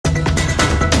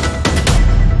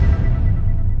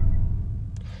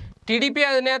TDP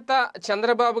అధినేత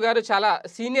చంద్రబాబు గారు చాలా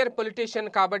సీనియర్ పొలిటీషియన్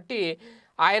కాబట్టి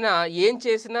ఆయన ఏం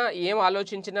చేసినా ఏం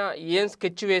ఆలోచించినా ఏం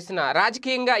స్కెచ్ వేసినా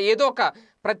రాజకీయంగా ఏదో ఒక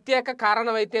ప్రత్యేక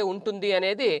కారణం అయితే ఉంటుంది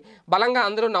అనేది బలంగా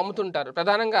అందరూ నమ్ముతుంటారు.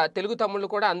 ప్రధానంగా తెలుగు తమ్ముళ్ళు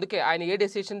కూడా అందుకే ఆయన ఏ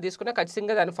డెసిషన్ తీసుకున్నా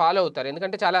ఖచ్చితంగా దాన్ని ఫాలో అవుతారు.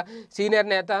 ఎందుకంటే చాలా సీనియర్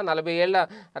నేత, 40 ఏళ్ల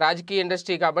రాజకీయ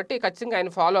ఇండస్ట్రీ కాబట్టి ఖచ్చితంగా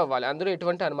ఆయన ఫాలో అవ్వాలి, అందులో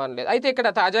ఎటువంటి అనుమానం లేదు. అయితే ఇక్కడ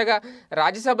తాజాగా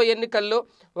రాజ్యసభ ఎన్నికల్లో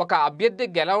ఒక అభ్యర్థి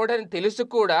గెలవడని తెలుసు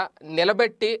కూడా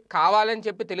నిలబెట్టి కావాలని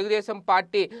చెప్పి తెలుగుదేశం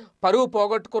పార్టీ పరువు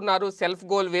పోగొట్టుకున్నారు సెల్ఫ్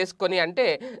గోల్ వేసుకొని. అంటే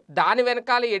దాని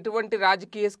వెనకాల ఎటువంటి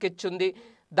రాజకీయ స్కెచ్ ఉంది,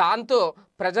 దాంతో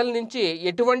ప్రజల నుంచి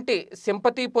ఎటువంటి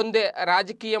సింపతి పొందే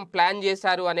రాజకీయం ప్లాన్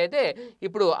చేశారు అనేదే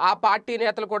ఇప్పుడు ఆ పార్టీ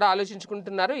నేతలు కూడా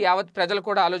ఆలోచించుకుంటున్నారు, యావత్ ప్రజలు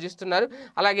కూడా ఆలోచిస్తున్నారు.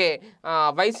 అలాగే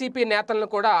వైసీపీ నేతలను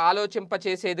కూడా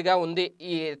ఆలోచింపచేసేదిగా ఉంది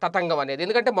ఈ తతంగం అనేది.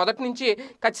 ఎందుకంటే మొదటి నుంచి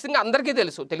ఖచ్చితంగా అందరికీ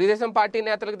తెలుసు, తెలుగుదేశం పార్టీ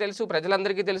నేతలకు తెలుసు,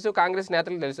 ప్రజలందరికీ తెలుసు, కాంగ్రెస్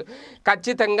నేతలకు తెలుసు,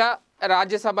 ఖచ్చితంగా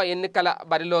రాజ్యసభ ఎన్నికల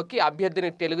బరిలోకి అభ్యర్థిని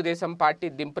తెలుగుదేశం పార్టీ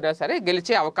దింపినా సరే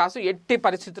గెలిచే అవకాశం ఎట్టి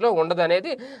పరిస్థితిలో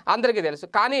ఉండదనేది అందరికీ తెలుసు.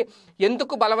 కానీ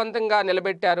ఎందుకు బలవంతంగా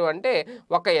నిలబెట్టారు అంటే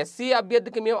ఒక ఎస్సీ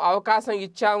అభ్యర్థికి మేము అవకాశం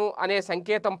ఇచ్చాము అనే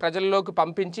సంకేతం ప్రజల్లోకి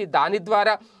పంపించి దాని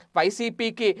ద్వారా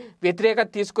వైసీపీకి వ్యతిరేకత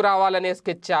తీసుకురావాలనే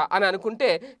స్కెచ్చా అని అనుకుంటే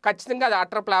ఖచ్చితంగా అది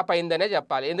అటర్ ఫ్లాప్ అయిందనే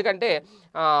చెప్పాలి. ఎందుకంటే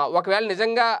ఒకవేళ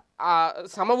నిజంగా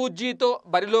సమవుజ్జీతో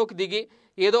బరిలోకి దిగి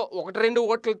ఏదో 1-2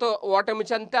 ఓట్లతో ఓటమి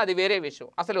చెందితే అది వేరే విషయం.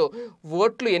 అసలు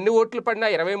ఓట్లు ఎన్ని ఓట్లు పడినా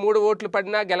 23 ఓట్లు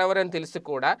పడినా గెలవరని తెలిసి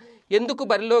కూడా ఎందుకు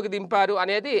బరిలోకి దింపారు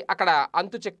అనేది అక్కడ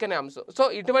అంతు చెక్కని అంశం. సో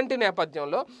ఇటువంటి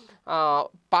నేపథ్యంలో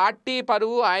పార్టీ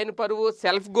పరువు, ఆయన పరువు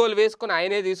సెల్ఫ్ గోల్ వేసుకుని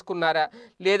ఆయనే తీసుకున్నారా,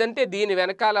 లేదంటే దీని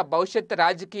వెనకాల భవిష్యత్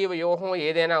రాజకీయ వ్యూహం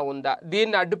ఏదైనా ఉందా,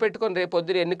 దీన్ని అడ్డు పెట్టుకొని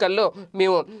రేపొద్దున ఎన్నికల్లో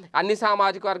మేము అన్ని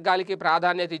సామాజిక వర్గాలకి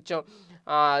ప్రాధాన్యత ఇచ్చాం,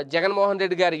 జగన్మోహన్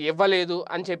రెడ్డి గారు ఇవ్వలేదు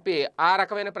అని చెప్పి ఆ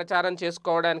రకమైన ప్రచారం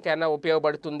చేసుకోవడానికైనా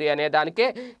ఉపయోగపడుతుంది అనే దానికే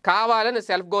కావాలని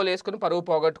సెల్ఫ్ గోల్ వేసుకుని పరువు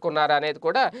పోగొట్టుకున్నారు అనేది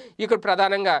కూడా ఇక్కడ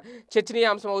ప్రధానంగా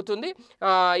చర్చనీయాంశం అవుతుంది.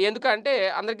 ఎందుకంటే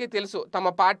అందరికీ తెలుసు తమ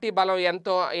పార్టీ బలం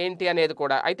ఎంతో ఏంటి అనేది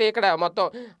కూడా. అయితే ఇక్కడ మొత్తం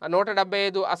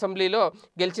 175 అసెంబ్లీలో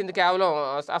గెలిచింది కేవలం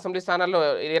అసెంబ్లీ స్థానాల్లో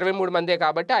 23 మందే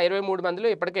కాబట్టి ఆ 23 మందిలో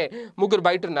ఇప్పటికే 3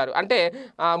 బయట ఉన్నారు. అంటే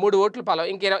 3 ఓట్లు బలం,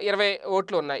 ఇంక 20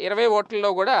 ఓట్లు ఉన్నాయి. 20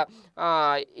 ఓట్లలో కూడా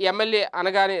ఎమ్మెల్యే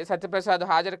అనగానే సత్యప్రసాద్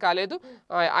హాజరు కాలేదు,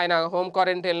 ఆయన హోమ్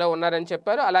క్వారంటైన్లో ఉన్నారని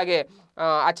చెప్పారు. అలాగే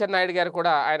అచ్చెన్నాయుడు గారు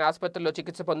కూడా ఆయన ఆసుపత్రిలో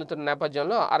చికిత్స పొందుతున్న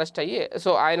నేపథ్యంలో అరెస్ట్ అయ్యి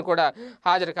సో ఆయన కూడా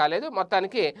హాజరు కాలేదు.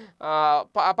 మొత్తానికి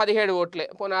 17 ఓట్లే.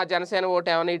 పునః జనసేన ఓటు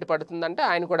ఏమైనా ఇటు పడుతుందంటే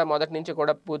ఆయన కూడా మొదటి నుంచి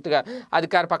కూడా పూర్తిగా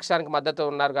అధికార పక్షానికి మద్దతు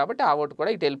ఉన్నారు కాబట్టి ఆ ఓటు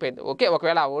కూడా ఇటు వెళ్ళిపోయింది. ఓకే,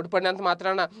 ఒకవేళ ఆ ఓటు పడినంత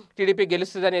మాత్రాన టీడీపీ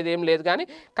గెలుస్తుంది అనేది ఏం లేదు. కానీ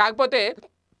కాకపోతే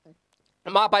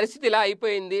మా పరిస్థితి ఇలా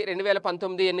అయిపోయింది,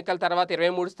 2019 ఎన్నికల తర్వాత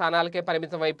 23 స్థానాలకే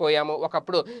పరిమితం అయిపోయాము,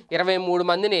 ఒకప్పుడు 23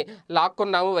 మందిని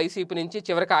లాక్కున్నాము వైసీపీ నుంచి,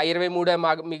 చివరికి ఆ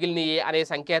 23 మిగిలినవి అనే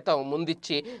సంకేతం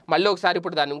ముందిచ్చి మళ్ళీ ఒకసారి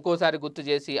ఇప్పుడు దాన్ని ఇంకోసారి గుర్తు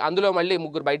చేసి అందులో మళ్ళీ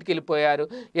 3 బయటికి వెళ్ళిపోయారు,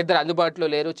 2 అందుబాటులో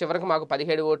లేరు, చివరికి మాకు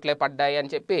 17 ఓట్లే పడ్డాయి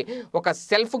అని చెప్పి ఒక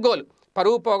సెల్ఫ్ గోల్,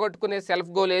 పరువు పోగొట్టుకునే సెల్ఫ్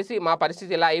గోల్ వేసి మా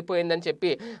పరిస్థితి ఇలా అయిపోయిందని చెప్పి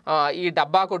ఈ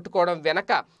డబ్బా కొట్టుకోవడం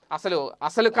వెనక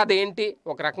అసలు కథ ఏంటి,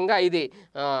 ఒక రకంగా ఇది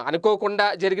అనుకోకుండా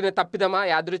జరిగిన తప్పిదమా,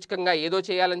 యాదృచ్ఛికంగా ఏదో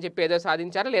చేయాలని చెప్పి ఏదో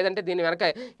సాధించారా, లేదంటే దీని వెనక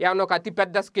ఏమన్నా ఒక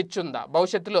అతిపెద్ద స్కెచ్ ఉందా,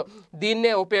 భవిష్యత్తులో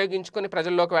దీన్నే ఉపయోగించుకొని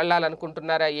ప్రజల్లోకి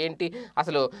వెళ్ళాలనుకుంటున్నారా ఏంటి,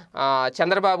 అసలు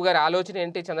చంద్రబాబు గారి ఆలోచన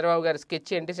ఏంటి, చంద్రబాబు గారి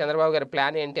స్కెచ్ ఏంటి, చంద్రబాబు గారి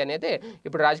ప్లాన్ ఏంటి అనేది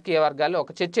ఇప్పుడు రాజకీయ వర్గాల్లో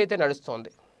ఒక చర్చ అయితే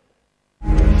నడుస్తోంది.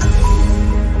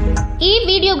 ఈ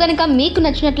వీడియో గనుక మీకు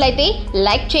నచ్చినట్లయితే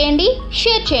లైక్ చేయండి,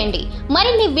 షేర్ చేయండి.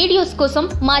 మరిన్ని వీడియోస్ కోసం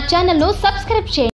మా ఛానల్ను సబ్స్క్రైబ్ చేయండి.